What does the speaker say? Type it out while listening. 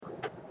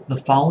The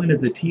following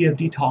is a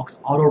TFD Talks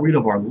auto read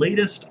of our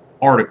latest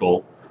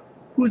article.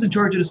 Who's in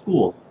charge of the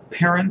school?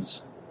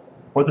 Parents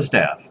or the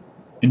staff?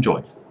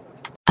 Enjoy.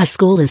 A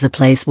school is a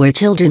place where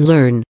children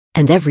learn,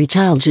 and every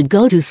child should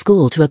go to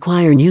school to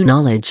acquire new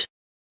knowledge.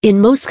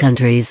 In most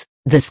countries,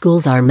 the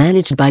schools are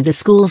managed by the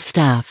school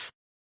staff.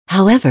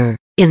 However,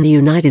 in the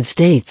United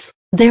States,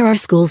 there are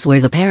schools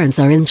where the parents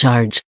are in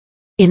charge.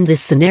 In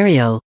this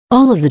scenario,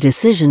 all of the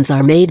decisions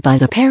are made by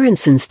the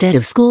parents instead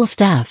of school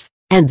staff,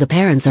 and the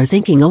parents are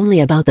thinking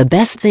only about the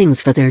best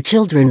things for their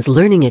children's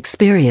learning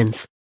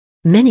experience.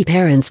 Many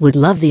parents would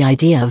love the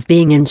idea of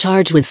being in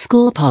charge with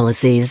school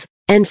policies,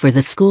 and for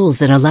the schools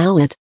that allow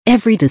it,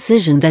 every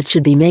decision that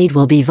should be made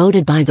will be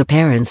voted by the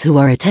parents who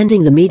are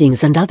attending the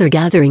meetings and other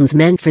gatherings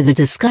meant for the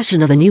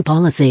discussion of a new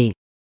policy.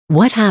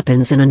 What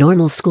happens in a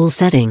normal school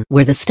setting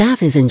where the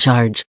staff is in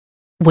charge?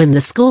 When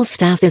the school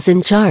staff is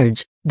in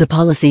charge, the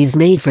policies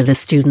made for the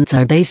students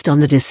are based on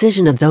the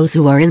decision of those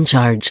who are in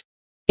charge.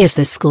 If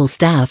the school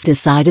staff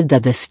decided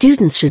that the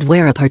students should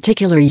wear a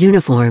particular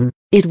uniform,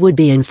 it would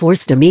be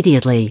enforced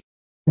immediately.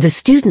 The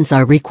students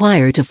are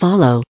required to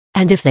follow,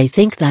 and if they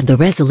think that the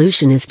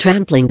resolution is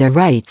trampling their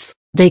rights,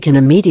 they can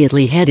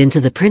immediately head into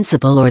the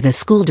principal or the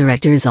school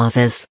director's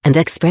office and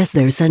express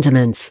their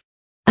sentiments.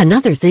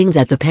 Another thing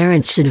that the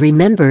parents should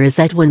remember is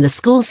that when the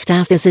school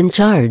staff is in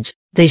charge,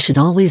 they should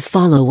always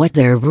follow what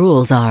their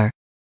rules are.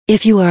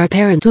 If you are a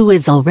parent who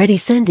is already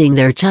sending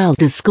their child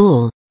to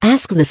school,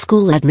 ask the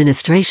school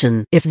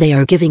administration if they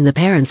are giving the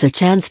parents a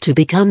chance to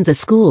become the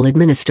school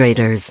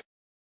administrators.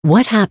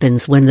 What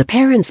happens when the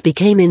parents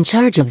became in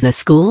charge of the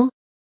school?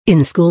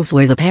 In schools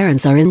where the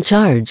parents are in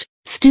charge,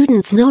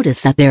 students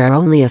notice that there are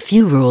only a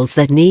few rules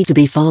that need to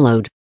be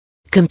followed.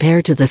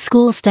 Compared to the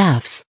school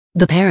staffs,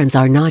 the parents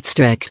are not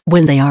strict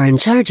when they are in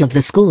charge of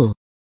the school.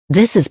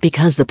 This is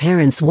because the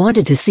parents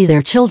wanted to see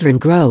their children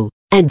grow,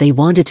 and they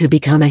wanted to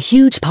become a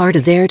huge part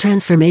of their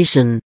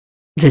transformation.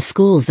 The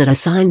schools that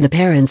assign the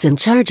parents in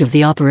charge of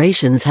the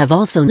operations have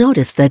also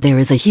noticed that there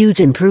is a huge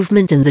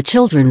improvement in the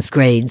children's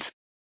grades.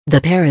 The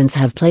parents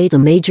have played a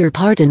major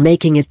part in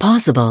making it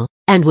possible,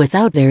 and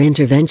without their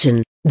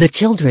intervention, the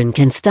children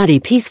can study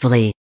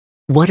peacefully.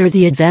 What are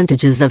the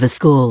advantages of a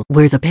school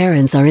where the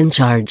parents are in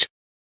charge?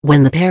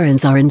 When the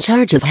parents are in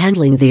charge of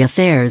handling the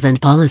affairs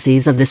and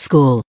policies of the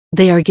school,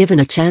 they are given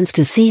a chance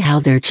to see how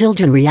their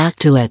children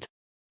react to it.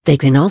 They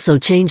can also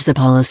change the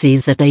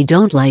policies that they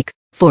don't like,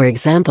 for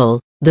example,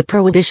 the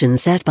prohibition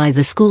set by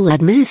the school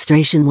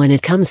administration when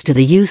it comes to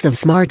the use of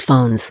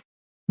smartphones.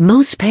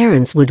 Most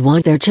parents would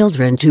want their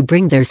children to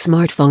bring their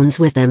smartphones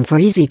with them for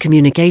easy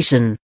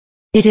communication.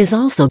 It is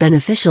also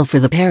beneficial for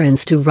the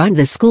parents to run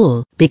the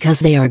school because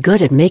they are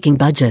good at making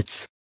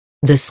budgets.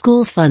 The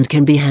school's fund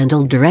can be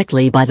handled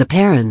directly by the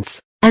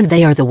parents, and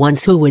they are the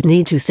ones who would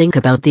need to think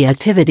about the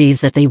activities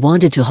that they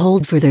wanted to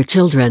hold for their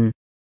children.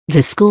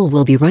 The school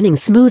will be running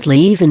smoothly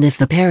even if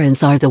the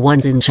parents are the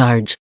ones in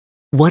charge.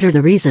 What are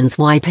the reasons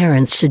why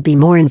parents should be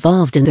more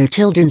involved in their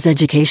children's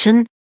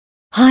education?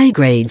 High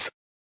grades.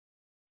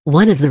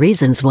 One of the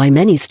reasons why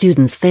many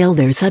students fail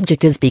their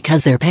subject is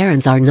because their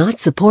parents are not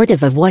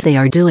supportive of what they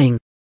are doing.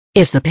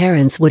 If the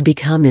parents would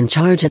become in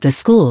charge at the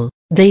school,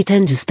 they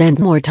tend to spend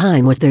more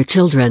time with their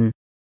children.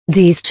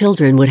 These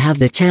children would have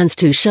the chance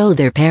to show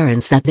their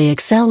parents that they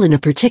excel in a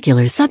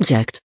particular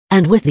subject,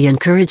 and with the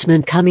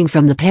encouragement coming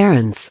from the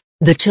parents,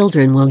 the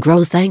children will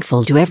grow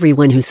thankful to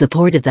everyone who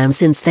supported them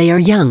since they are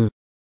young.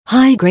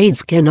 High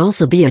grades can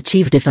also be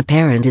achieved if a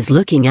parent is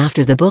looking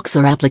after the books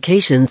or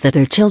applications that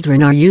their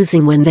children are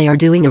using when they are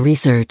doing a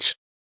research.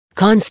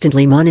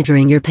 Constantly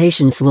monitoring your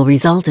patients will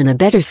result in a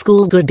better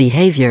school good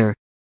behavior.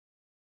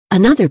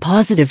 Another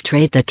positive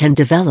trait that can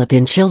develop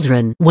in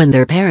children when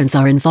their parents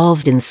are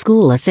involved in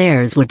school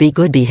affairs would be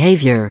good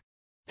behavior.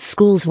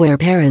 Schools where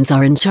parents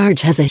are in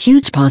charge has a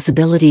huge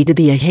possibility to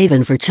be a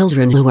haven for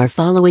children who are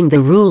following the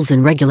rules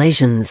and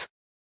regulations.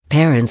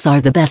 Parents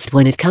are the best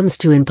when it comes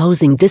to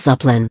imposing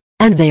discipline,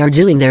 and they are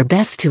doing their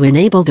best to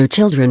enable their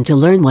children to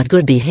learn what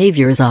good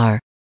behaviors are.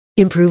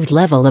 Improved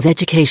level of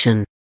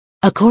education.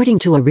 According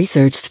to a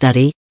research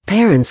study,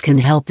 parents can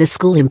help the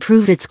school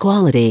improve its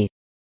quality.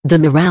 The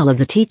morale of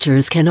the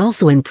teachers can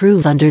also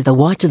improve under the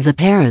watch of the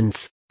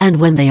parents, and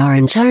when they are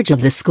in charge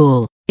of the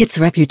school, its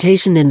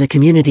reputation in the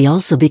community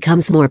also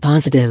becomes more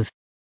positive.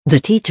 The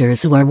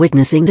teachers who are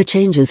witnessing the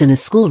changes in a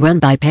school run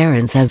by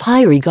parents have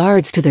high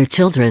regards to their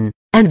children,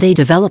 and they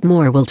develop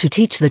more will to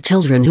teach the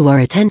children who are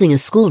attending a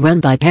school run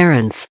by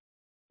parents.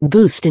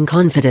 Boost in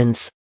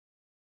confidence.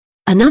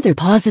 Another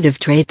positive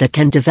trait that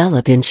can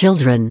develop in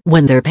children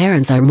when their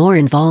parents are more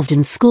involved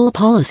in school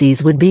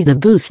policies would be the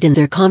boost in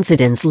their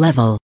confidence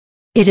level.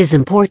 It is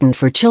important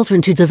for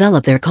children to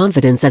develop their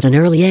confidence at an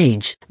early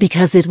age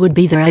because it would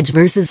be their edge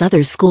versus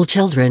other school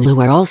children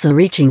who are also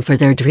reaching for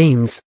their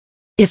dreams.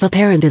 If a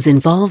parent is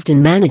involved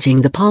in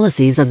managing the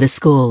policies of the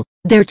school,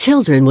 their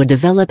children would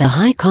develop a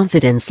high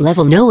confidence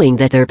level knowing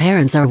that their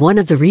parents are one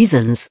of the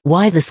reasons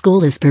why the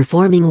school is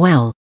performing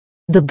well.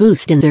 The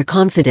boost in their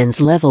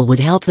confidence level would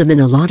help them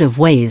in a lot of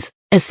ways,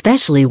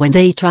 especially when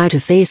they try to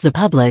face the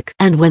public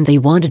and when they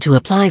wanted to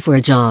apply for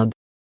a job.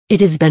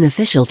 It is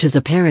beneficial to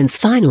the parents.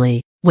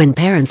 Finally, when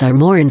parents are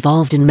more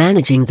involved in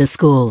managing the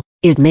school,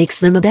 it makes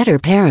them a better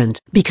parent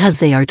because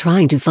they are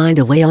trying to find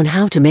a way on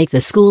how to make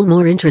the school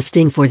more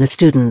interesting for the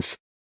students.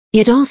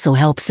 It also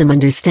helps them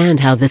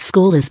understand how the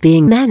school is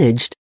being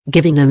managed,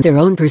 giving them their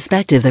own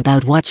perspective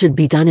about what should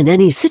be done in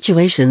any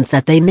situations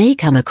that they may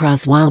come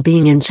across while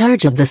being in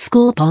charge of the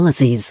school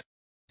policies.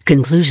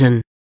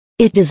 Conclusion.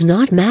 It does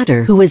not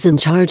matter who is in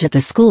charge at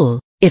the school.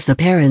 If the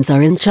parents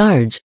are in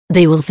charge,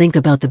 they will think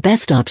about the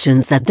best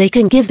options that they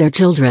can give their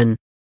children.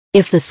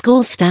 If the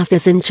school staff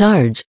is in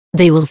charge,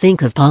 they will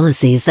think of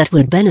policies that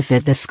would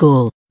benefit the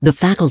school, the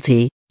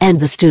faculty, and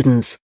the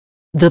students.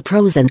 The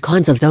pros and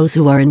cons of those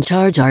who are in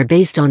charge are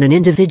based on an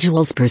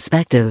individual's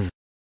perspective.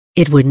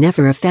 It would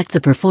never affect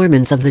the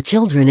performance of the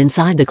children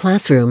inside the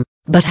classroom,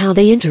 but how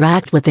they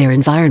interact with their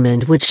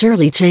environment would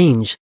surely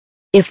change.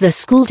 If the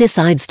school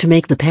decides to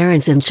make the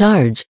parents in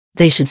charge,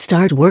 they should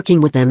start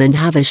working with them and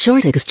have a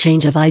short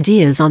exchange of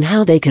ideas on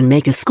how they can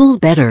make a school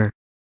better.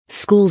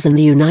 Schools in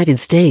the United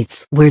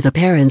States where the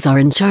parents are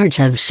in charge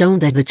have shown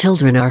that the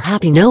children are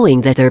happy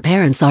knowing that their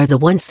parents are the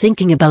ones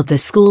thinking about the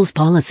school's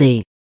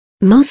policy.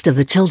 Most of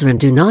the children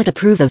do not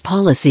approve of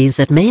policies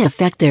that may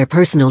affect their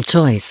personal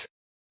choice.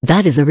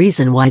 That is a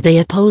reason why they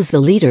oppose the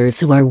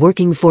leaders who are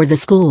working for the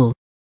school.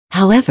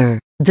 However,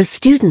 the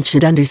students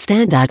should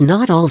understand that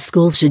not all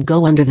schools should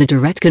go under the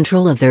direct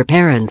control of their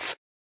parents.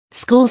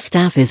 School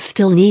staff is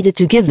still needed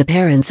to give the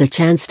parents a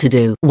chance to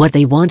do what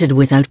they wanted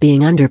without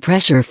being under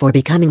pressure for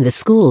becoming the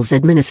school's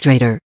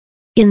administrator.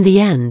 In the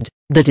end,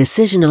 the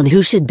decision on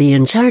who should be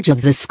in charge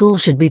of the school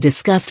should be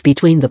discussed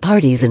between the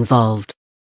parties involved.